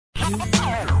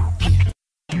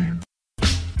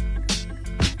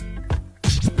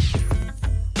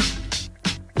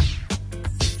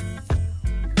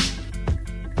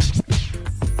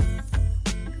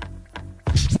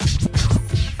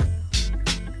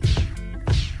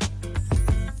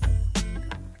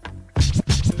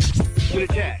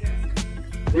Attack,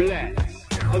 relax,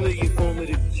 under your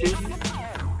formative tip.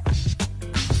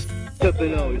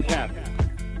 Something always happens.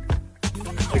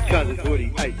 It causes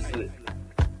woody ice slip.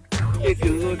 If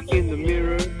you look in the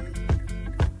mirror,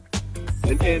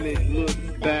 an image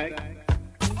looks back.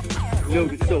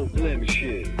 Notice old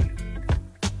blemishes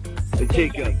and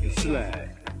take up the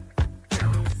slack.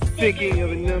 Thinking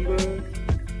of a number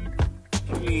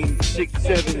between 6,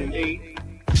 7, and 8.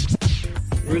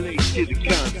 Relate to the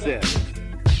concept.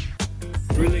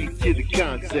 Relate to the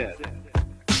concept.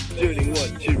 Learning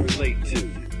what to relate to.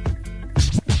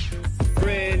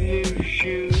 Brand new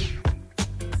shoes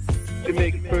to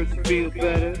make a person feel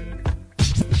better.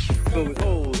 But with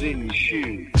holes in your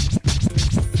shoes,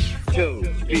 toes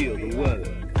feel the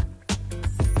weather.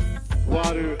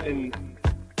 Water and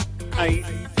ice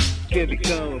can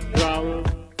become a problem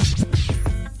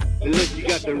unless you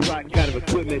got the right kind of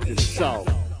equipment to solve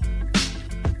it.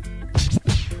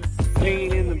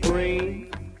 Pain in the brain,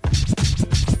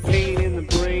 pain in the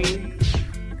brain,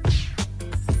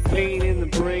 pain in the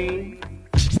brain.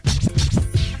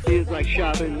 Feels like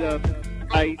shopping up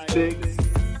ice picks.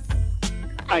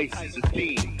 Ice is a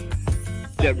theme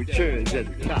that returns as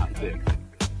a topic.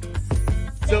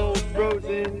 Soul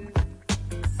frozen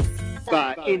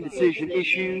by indecision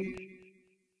issues.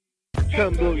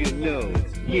 Come blow your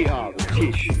nose, here are the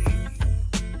tissues.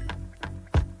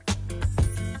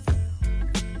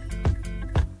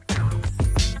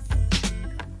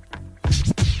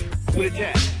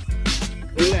 Attack,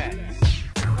 relax,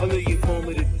 under your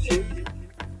formative tip.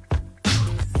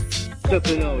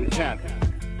 Something always happens.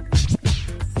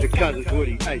 It causes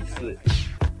woody ice slip.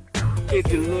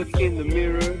 If you look in the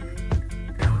mirror,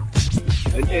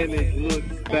 an image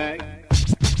looks back.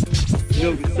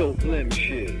 Notice old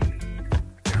blemishes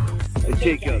and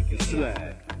take up the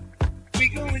slack. We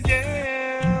going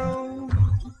down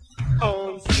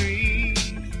on the street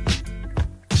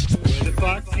where the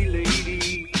foxy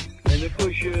lady and the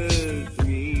pushers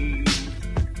meet.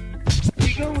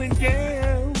 We going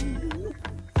down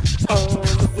on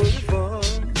the boulevard.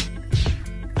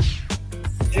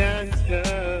 Time's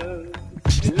tough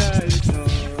and life is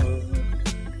hard.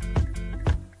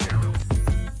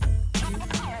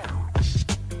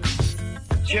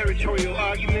 Territorial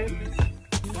arguments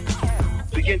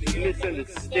begins with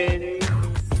misunderstanding.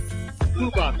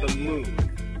 Who bought the moon?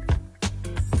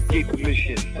 Gave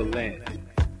permission for landing.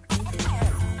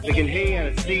 Making hay out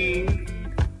of seed,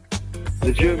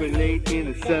 the germinate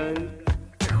in the sun.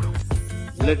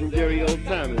 Legendary old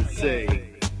timers say,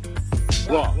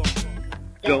 walk,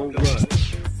 don't run.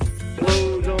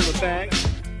 Clothes on the back,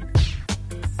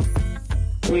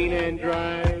 clean and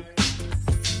dry.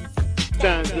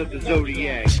 Signs of the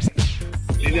zodiac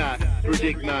do not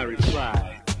predict my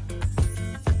reply.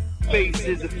 Face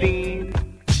is a theme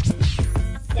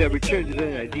that returns as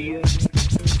an idea.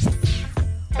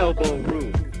 Elbow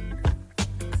room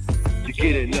to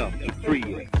get enough to free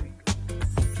it.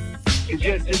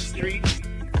 Congested streets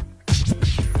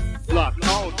block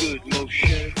all good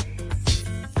motion.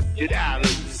 Get out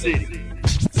of the city,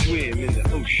 swim in the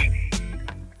ocean.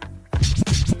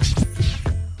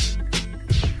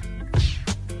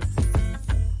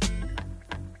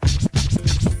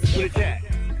 Attack,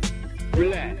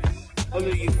 relax,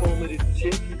 under your formative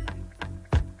tip.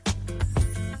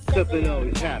 Something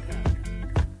always happens.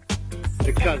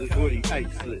 It causes woody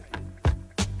ice slip.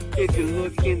 If you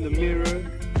look in the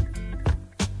mirror,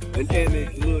 an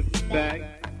image looks back.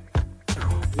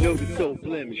 Notice old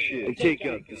blemishes and take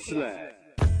up the slack.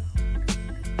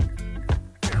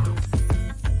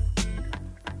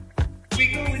 We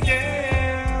going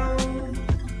down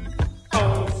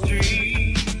on the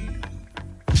street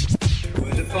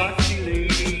where the foxy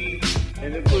lady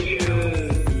and the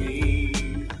pushers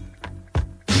meet.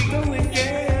 We going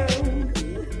down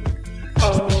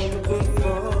on the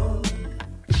football.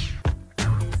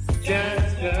 Giants